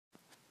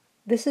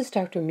This is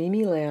Dr.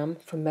 Mimi Lamb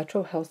from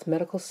MetroHealth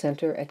Medical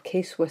Center at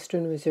Case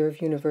Western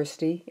Reserve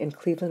University in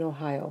Cleveland,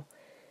 Ohio.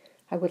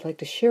 I would like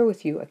to share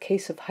with you a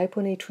case of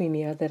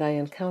hyponatremia that I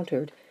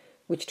encountered,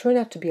 which turned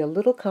out to be a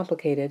little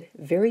complicated,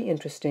 very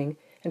interesting,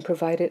 and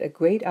provided a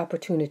great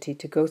opportunity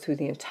to go through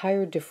the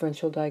entire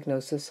differential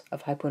diagnosis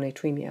of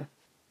hyponatremia.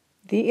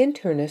 The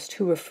internist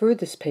who referred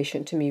this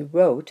patient to me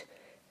wrote,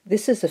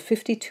 "This is a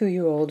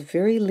 52-year-old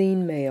very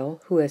lean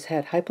male who has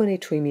had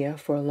hyponatremia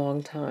for a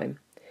long time.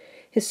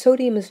 His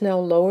sodium is now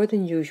lower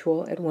than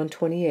usual at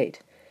 128.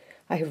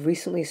 I have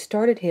recently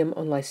started him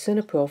on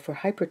lisinopril for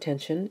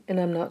hypertension, and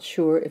I'm not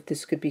sure if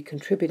this could be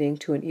contributing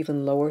to an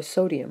even lower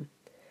sodium.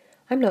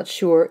 I'm not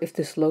sure if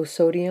this low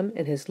sodium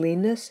and his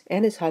leanness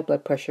and his high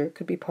blood pressure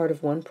could be part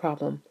of one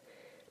problem.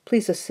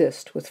 Please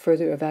assist with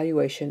further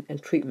evaluation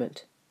and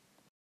treatment."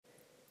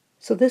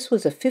 So this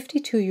was a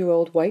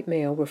 52-year-old white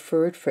male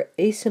referred for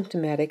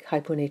asymptomatic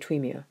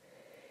hyponatremia.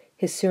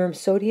 His serum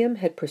sodium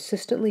had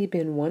persistently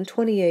been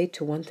 128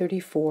 to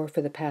 134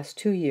 for the past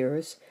 2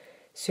 years.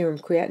 Serum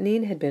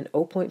creatinine had been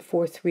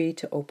 0.43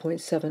 to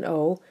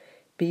 0.70,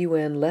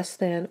 BUN less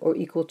than or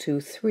equal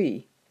to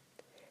 3.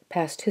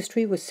 Past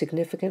history was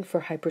significant for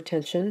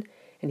hypertension,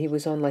 and he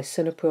was on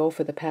lisinopril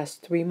for the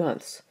past 3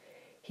 months.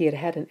 He had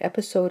had an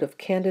episode of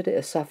Candida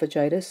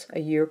esophagitis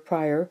a year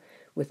prior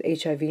with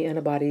HIV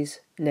antibodies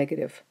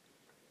negative.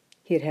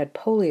 He had had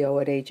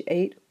polio at age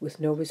 8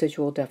 with no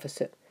residual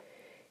deficit.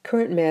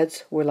 Current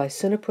meds were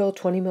lisinopril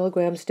 20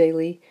 milligrams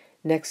daily,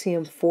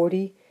 Nexium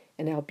 40,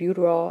 and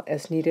albuterol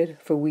as needed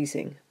for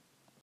wheezing.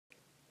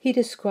 He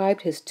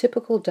described his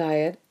typical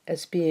diet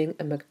as being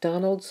a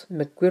McDonald's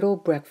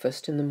McGriddle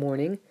breakfast in the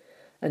morning,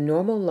 a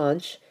normal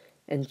lunch,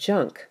 and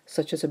junk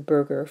such as a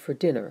burger for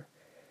dinner.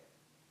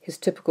 His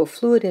typical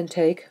fluid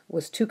intake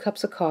was 2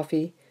 cups of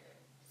coffee,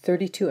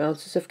 32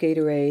 ounces of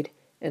Gatorade,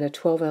 and a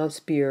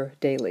 12-ounce beer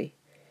daily.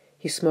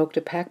 He smoked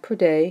a pack per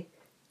day,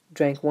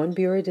 drank 1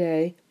 beer a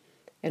day,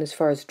 and as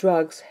far as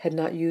drugs, had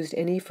not used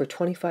any for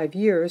 25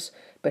 years,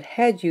 but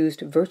had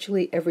used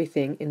virtually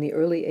everything in the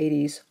early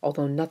 80s,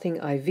 although nothing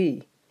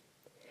IV.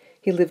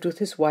 He lived with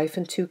his wife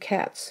and 2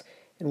 cats,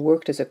 and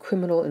worked as a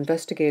criminal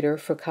investigator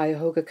for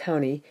Cuyahoga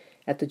County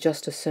at the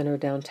Justice Center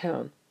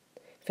downtown.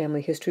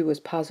 Family history was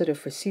positive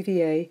for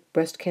CVA,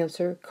 breast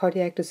cancer,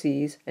 cardiac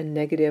disease, and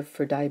negative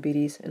for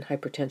diabetes and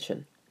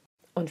hypertension.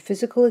 On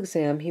physical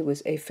exam, he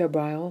was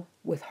afebrile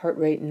with heart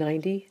rate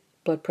 90,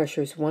 blood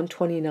pressures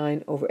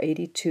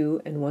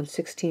 129/82 and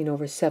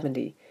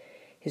 116/70.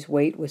 His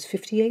weight was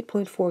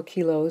 58.4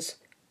 kilos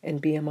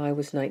and BMI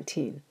was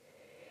 19.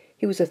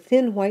 He was a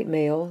thin white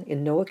male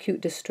in no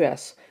acute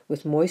distress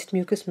with moist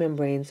mucous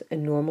membranes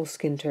and normal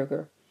skin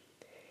turgor.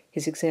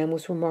 His exam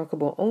was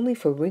remarkable only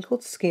for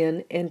wrinkled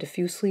skin and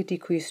diffusely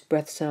decreased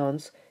breath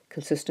sounds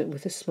consistent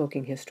with his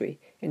smoking history,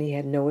 and he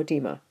had no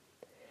edema.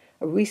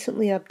 A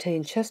recently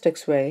obtained chest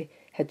X-ray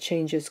had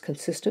changes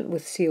consistent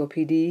with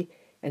COPD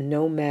and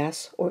no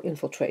mass or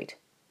infiltrate.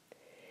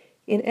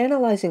 In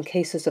analyzing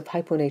cases of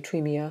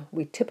hyponatremia,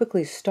 we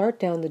typically start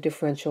down the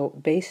differential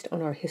based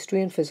on our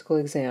history and physical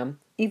exam,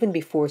 even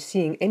before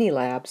seeing any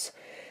labs,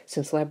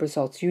 since lab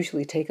results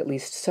usually take at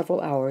least several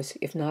hours,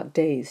 if not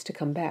days, to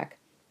come back.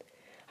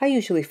 I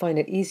usually find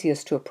it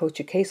easiest to approach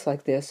a case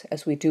like this,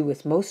 as we do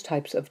with most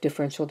types of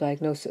differential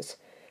diagnosis,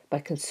 by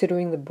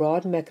considering the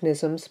broad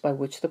mechanisms by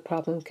which the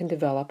problem can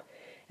develop,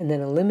 and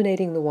then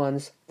eliminating the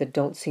ones that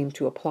don't seem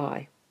to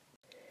apply.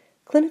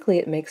 Clinically,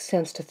 it makes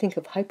sense to think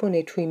of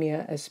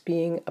hyponatremia as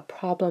being a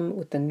problem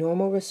with the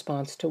normal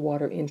response to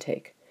water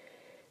intake.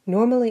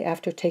 Normally,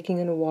 after taking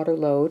in a water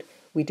load,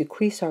 we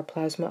decrease our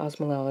plasma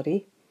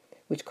osmolality,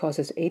 which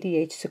causes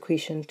ADH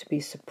secretion to be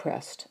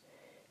suppressed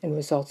and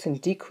results in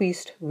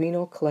decreased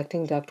renal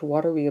collecting duct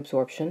water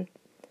reabsorption,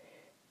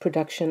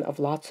 production of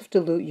lots of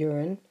dilute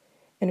urine,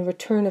 and a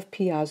return of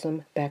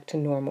piasm back to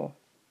normal.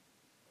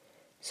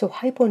 So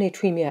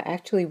hyponatremia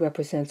actually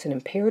represents an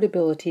impaired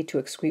ability to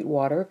excrete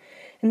water,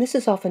 and this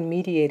is often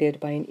mediated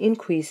by an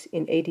increase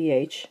in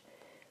ADH,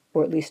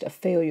 or at least a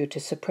failure to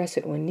suppress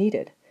it when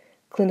needed.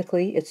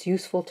 Clinically, it's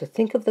useful to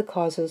think of the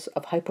causes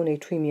of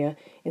hyponatremia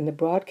in the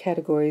broad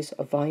categories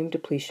of volume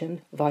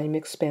depletion, volume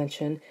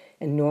expansion,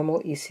 and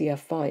normal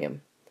ECF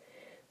volume.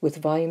 With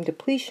volume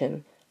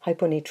depletion,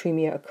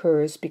 hyponatremia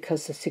occurs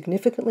because the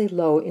significantly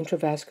low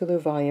intravascular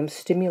volume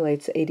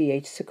stimulates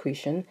ADH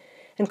secretion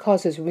and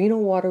causes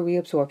renal water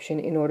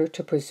reabsorption in order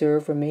to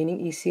preserve remaining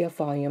ECF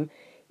volume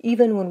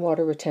even when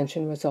water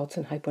retention results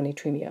in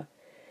hyponatremia.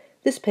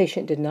 This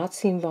patient did not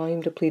seem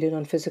volume depleted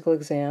on physical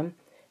exam,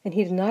 and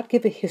he did not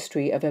give a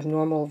history of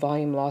abnormal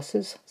volume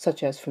losses,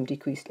 such as from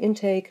decreased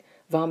intake,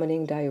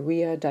 vomiting,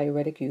 diarrhea,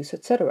 diuretic use,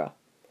 etc.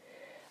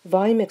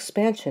 Volume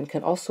expansion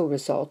can also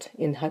result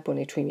in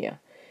hyponatremia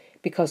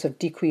because of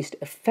decreased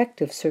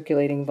effective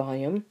circulating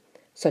volume,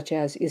 such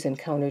as is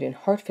encountered in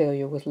heart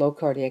failure with low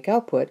cardiac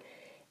output.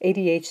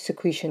 ADH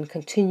secretion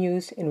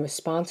continues in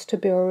response to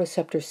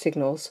baroreceptor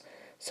signals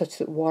such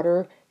that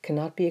water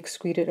cannot be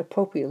excreted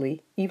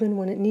appropriately even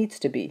when it needs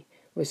to be,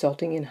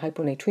 resulting in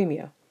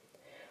hyponatremia.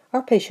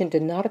 Our patient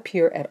did not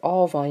appear at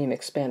all volume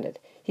expanded.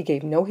 He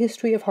gave no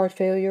history of heart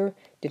failure,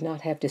 did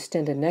not have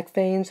distended neck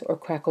veins or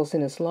crackles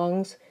in his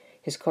lungs,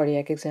 his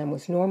cardiac exam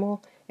was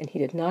normal, and he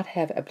did not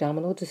have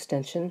abdominal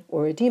distension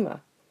or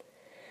edema.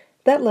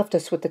 That left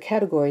us with the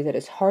category that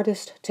is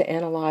hardest to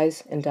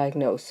analyze and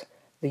diagnose,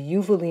 the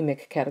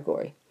euvolemic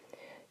category.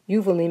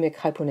 Euvolemic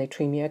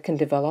hyponatremia can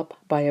develop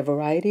by a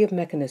variety of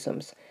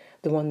mechanisms.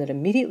 The one that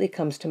immediately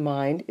comes to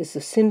mind is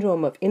the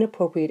syndrome of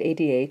inappropriate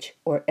ADH,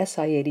 or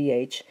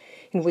SIADH,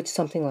 in which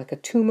something like a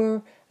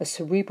tumor, a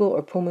cerebral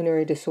or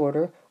pulmonary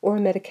disorder, or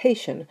a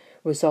medication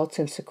results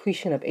in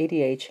secretion of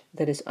ADH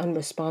that is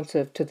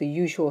unresponsive to the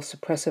usual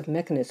suppressive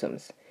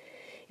mechanisms.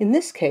 In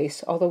this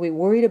case, although we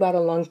worried about a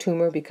lung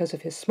tumor because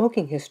of his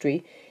smoking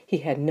history, he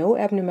had no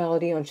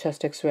abnormality on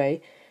chest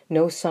X-ray,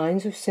 no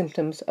signs or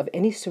symptoms of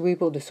any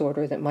cerebral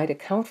disorder that might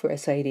account for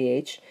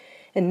SIADH,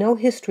 and no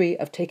history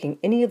of taking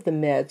any of the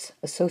meds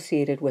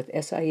associated with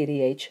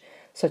SIADH,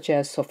 such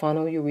as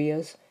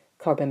sulfonylureas,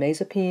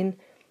 carbamazepine,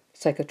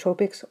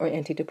 psychotropics, or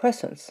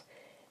antidepressants.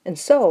 And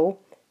so,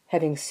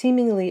 having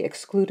seemingly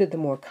excluded the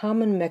more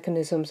common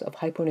mechanisms of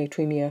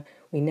hyponatremia,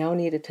 we now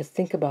needed to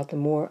think about the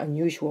more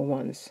unusual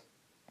ones.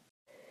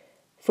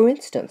 For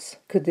instance,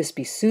 could this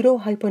be pseudo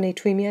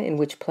hyponatremia in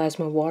which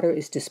plasma water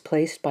is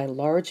displaced by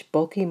large,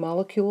 bulky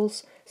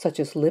molecules, such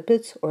as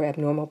lipids or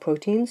abnormal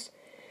proteins?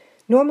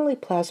 Normally,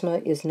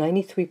 plasma is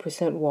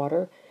 93%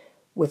 water,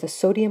 with a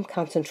sodium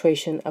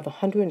concentration of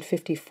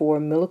 154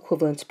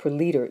 milliequivalents per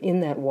liter in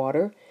that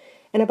water,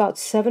 and about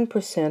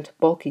 7%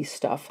 bulky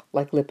stuff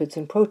like lipids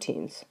and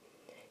proteins,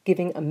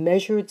 giving a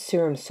measured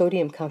serum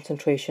sodium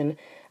concentration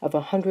of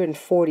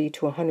 140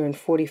 to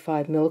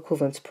 145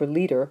 milliequivalents per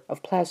liter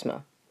of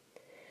plasma.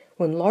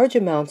 When large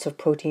amounts of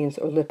proteins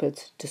or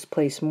lipids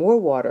displace more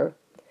water,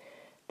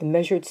 the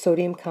measured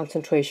sodium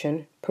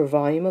concentration per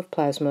volume of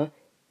plasma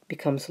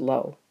becomes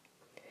low.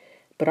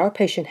 But our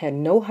patient had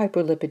no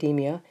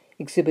hyperlipidemia,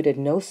 exhibited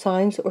no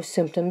signs or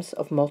symptoms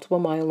of multiple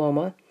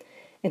myeloma,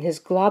 and his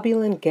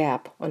globulin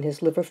gap on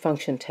his liver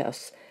function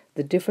tests,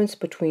 the difference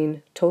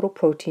between total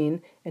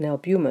protein and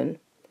albumin,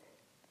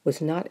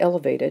 was not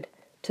elevated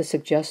to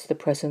suggest the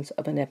presence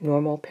of an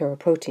abnormal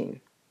paraprotein.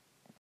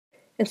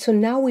 And so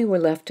now we were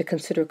left to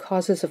consider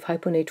causes of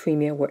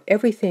hyponatremia where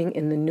everything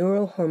in the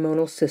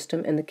neurohormonal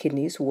system and the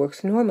kidneys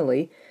works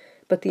normally,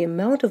 but the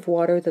amount of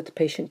water that the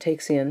patient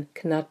takes in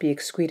cannot be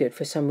excreted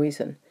for some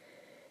reason.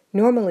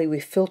 Normally, we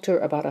filter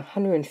about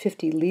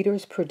 150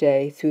 liters per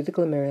day through the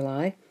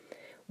glomeruli,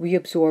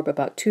 reabsorb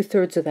about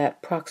 2/3 of that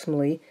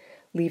approximately,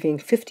 leaving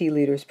 50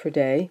 liters per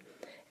day,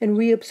 and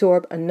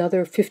reabsorb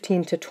another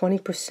 15 to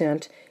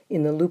 20%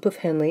 in the loop of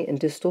Henle and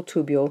distal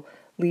tubule,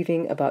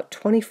 leaving about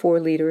 24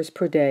 liters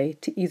per day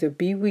to either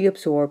be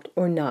reabsorbed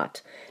or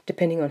not,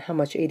 depending on how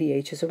much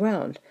ADH is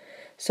around.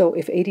 So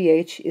if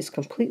ADH is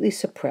completely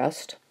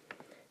suppressed,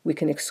 we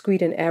can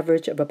excrete an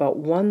average of about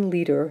 1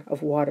 liter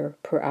of water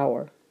per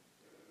hour.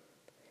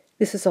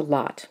 This is a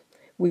lot.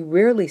 We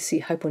rarely see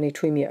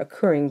hyponatremia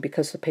occurring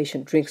because the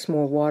patient drinks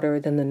more water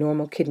than the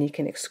normal kidney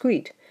can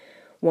excrete.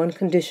 One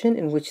condition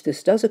in which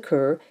this does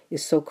occur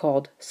is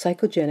so-called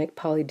psychogenic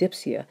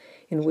polydipsia,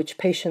 in which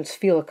patients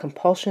feel a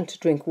compulsion to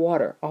drink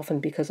water, often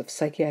because of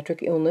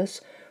psychiatric illness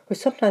or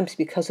sometimes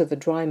because of the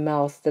dry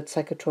mouth that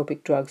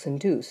psychotropic drugs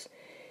induce.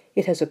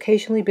 It has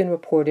occasionally been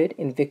reported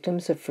in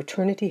victims of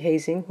fraternity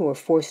hazing who are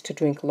forced to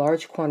drink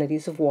large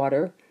quantities of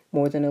water,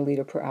 more than a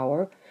liter per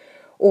hour,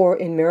 or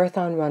in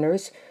marathon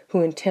runners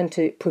who intend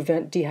to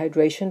prevent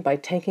dehydration by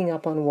tanking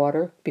up on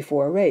water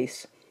before a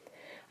race.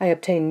 I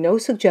obtained no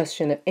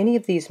suggestion of any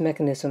of these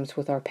mechanisms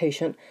with our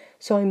patient,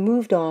 so I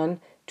moved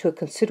on to a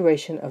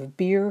consideration of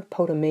beer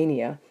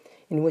potomania,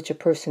 in which a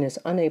person is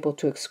unable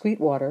to excrete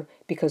water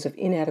because of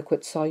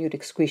inadequate solute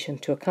excretion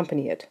to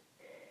accompany it.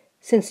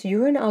 Since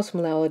urine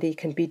osmolality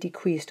can be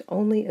decreased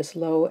only as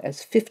low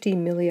as 50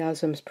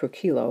 milliosms per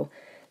kilo,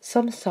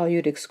 some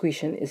solute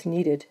excretion is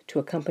needed to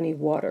accompany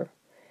water.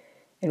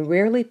 And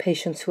rarely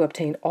patients who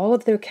obtain all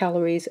of their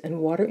calories and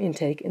water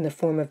intake in the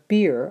form of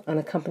beer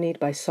unaccompanied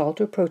by salt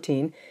or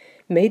protein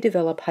may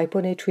develop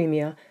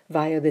hyponatremia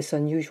via this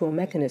unusual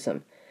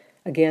mechanism.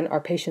 Again, our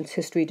patient's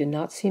history did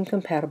not seem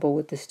compatible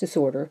with this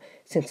disorder,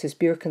 since his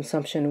beer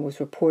consumption was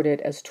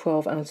reported as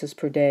 12 ounces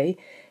per day,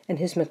 and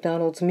his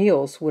McDonald's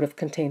meals would have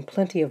contained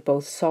plenty of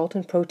both salt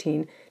and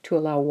protein to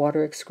allow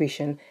water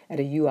excretion at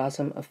a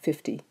UOSM of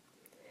 50.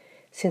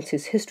 Since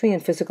his history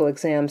and physical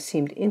exams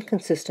seemed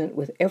inconsistent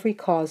with every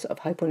cause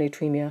of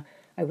hyponatremia,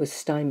 I was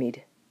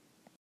stymied.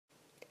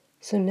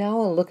 So now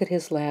a look at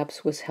his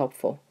labs was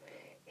helpful.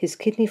 His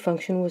kidney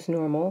function was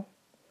normal,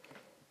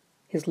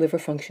 his liver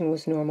function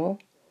was normal,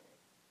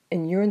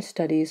 and urine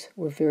studies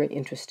were very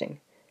interesting.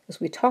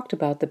 As we talked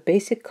about, the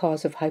basic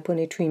cause of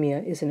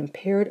hyponatremia is an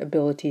impaired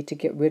ability to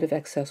get rid of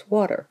excess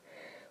water.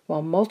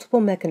 While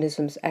multiple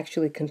mechanisms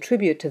actually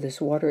contribute to this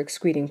water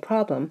excreting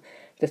problem,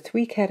 the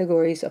three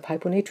categories of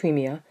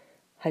hyponatremia,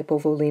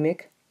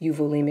 hypovolemic,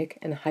 euvolemic,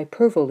 and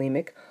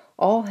hypervolemic,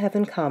 all have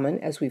in common,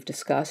 as we've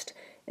discussed,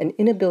 an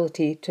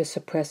inability to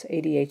suppress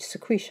ADH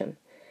secretion.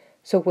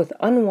 So with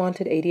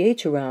unwanted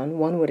ADH around,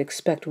 one would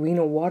expect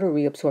renal water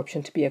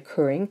reabsorption to be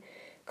occurring,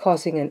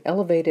 causing an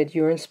elevated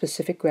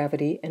urine-specific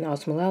gravity and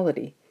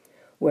osmolality,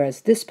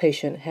 whereas this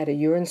patient had a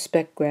urine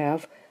spec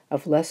grav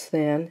of less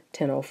than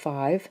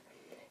 1005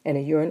 and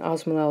a urine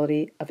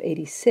osmolality of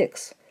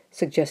 86,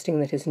 suggesting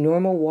that his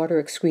normal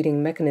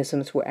water-excreting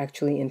mechanisms were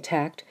actually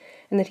intact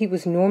and that he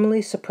was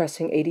normally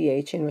suppressing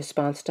ADH in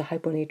response to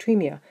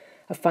hyponatremia,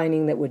 a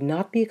finding that would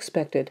not be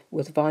expected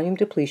with volume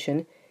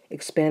depletion,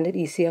 expanded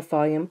ECF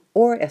volume,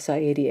 or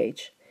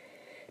SIADH.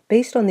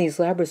 Based on these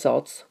lab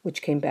results,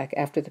 which came back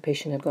after the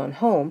patient had gone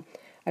home,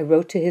 I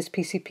wrote to his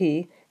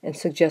PCP and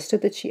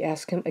suggested that she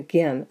ask him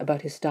again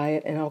about his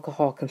diet and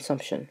alcohol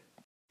consumption.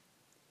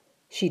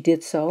 She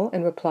did so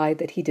and replied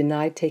that he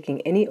denied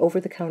taking any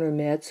over-the-counter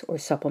meds or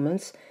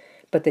supplements,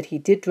 but that he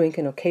did drink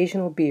an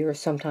occasional beer,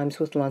 sometimes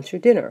with lunch or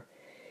dinner.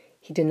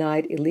 He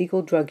denied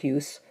illegal drug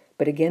use,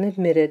 but again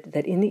admitted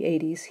that in the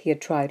 80s he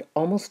had tried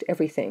almost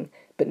everything,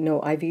 but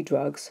no IV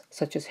drugs,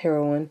 such as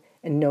heroin,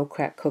 and no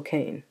crack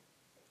cocaine.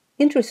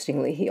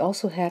 Interestingly, he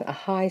also had a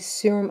high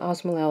serum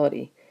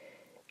osmolality.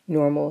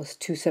 Normal is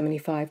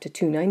 275 to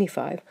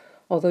 295,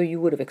 although you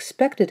would have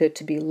expected it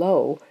to be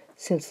low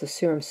since the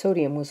serum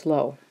sodium was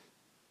low.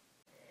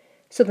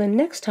 So the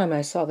next time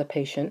I saw the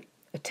patient,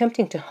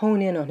 attempting to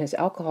hone in on his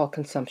alcohol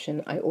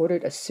consumption, I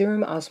ordered a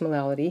serum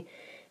osmolality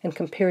and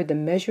compared the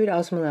measured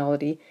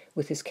osmolality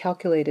with his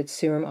calculated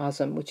serum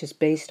osm, which is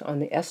based on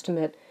the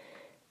estimate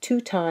 2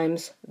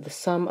 times the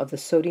sum of the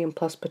sodium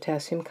plus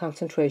potassium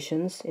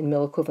concentrations in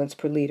milliequivalents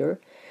per liter,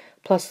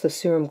 plus the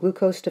serum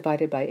glucose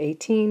divided by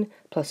 18,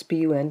 plus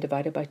BUN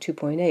divided by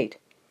 2.8.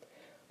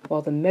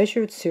 While the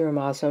measured serum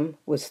osm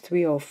was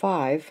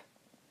 305,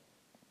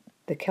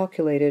 the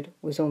calculated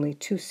was only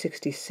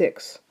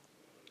 266,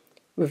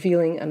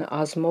 revealing an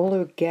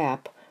osmolar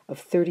gap of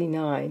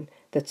 39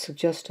 that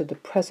suggested the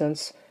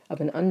presence of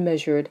an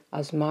unmeasured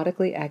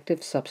osmotically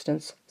active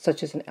substance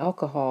such as an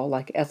alcohol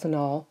like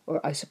ethanol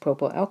or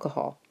isopropyl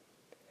alcohol.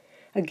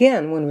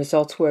 Again, when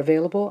results were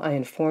available, I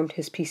informed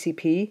his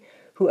PCP,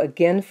 who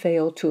again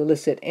failed to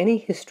elicit any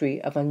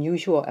history of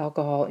unusual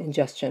alcohol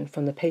ingestion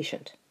from the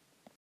patient.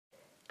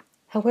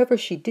 However,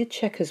 she did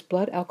check his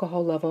blood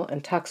alcohol level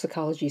and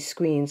toxicology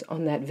screens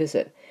on that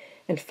visit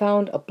and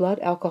found a blood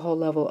alcohol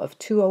level of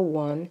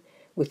 201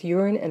 with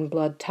urine and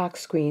blood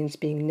tox screens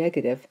being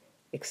negative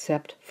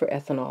except for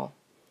ethanol.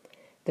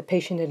 The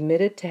patient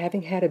admitted to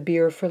having had a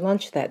beer for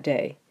lunch that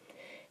day,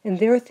 and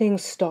there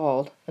things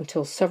stalled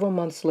until several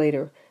months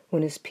later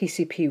when his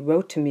PCP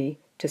wrote to me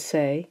to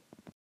say,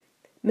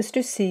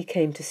 "Mr. C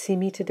came to see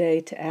me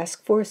today to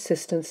ask for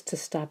assistance to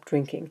stop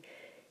drinking.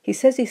 He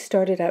says he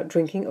started out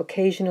drinking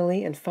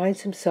occasionally and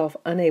finds himself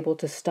unable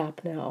to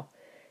stop now.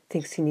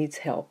 Thinks he needs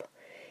help.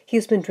 He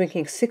has been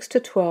drinking 6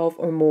 to 12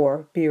 or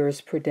more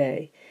beers per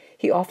day.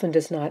 He often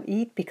does not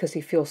eat because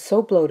he feels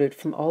so bloated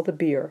from all the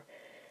beer.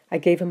 I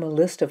gave him a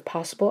list of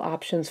possible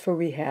options for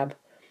rehab.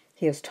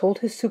 He has told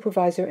his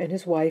supervisor and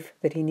his wife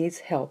that he needs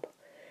help.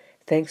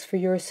 Thanks for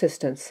your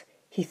assistance.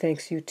 He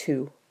thanks you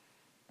too."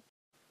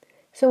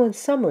 So in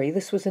summary,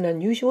 this was an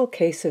unusual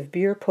case of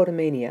beer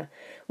potomania,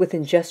 with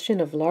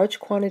ingestion of large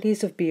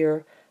quantities of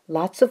beer,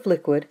 lots of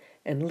liquid,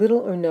 and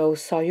little or no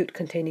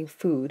solute-containing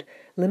food,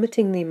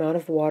 limiting the amount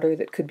of water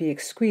that could be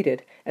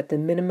excreted at the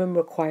minimum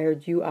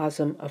required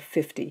U-osm of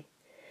 50.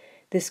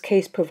 This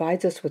case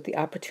provides us with the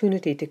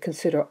opportunity to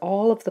consider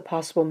all of the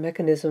possible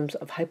mechanisms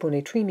of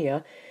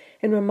hyponatremia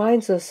and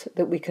reminds us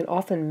that we can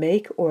often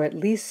make or at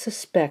least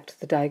suspect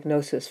the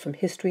diagnosis from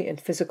history and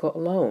physical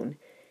alone.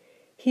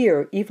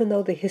 Here, even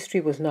though the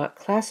history was not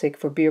classic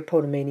for beer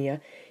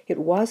potomania, it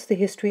was the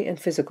history and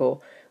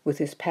physical, with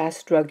his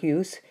past drug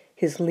use,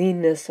 his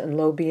leanness and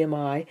low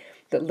BMI,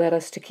 that led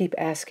us to keep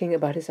asking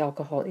about his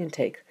alcohol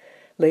intake.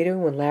 Later,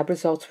 when lab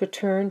results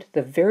returned,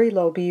 the very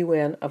low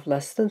BUN of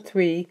less than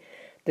 3,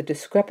 the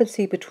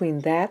discrepancy between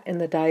that and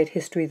the diet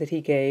history that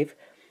he gave,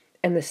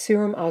 and the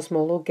serum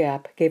osmolar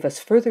gap gave us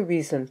further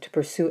reason to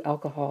pursue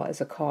alcohol as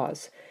a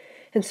cause.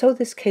 And so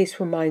this case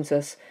reminds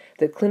us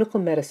that clinical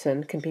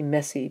medicine can be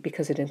messy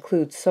because it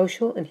includes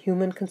social and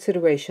human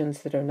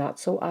considerations that are not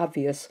so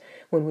obvious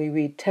when we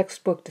read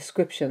textbook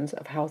descriptions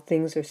of how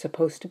things are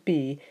supposed to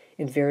be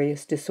in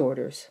various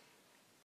disorders.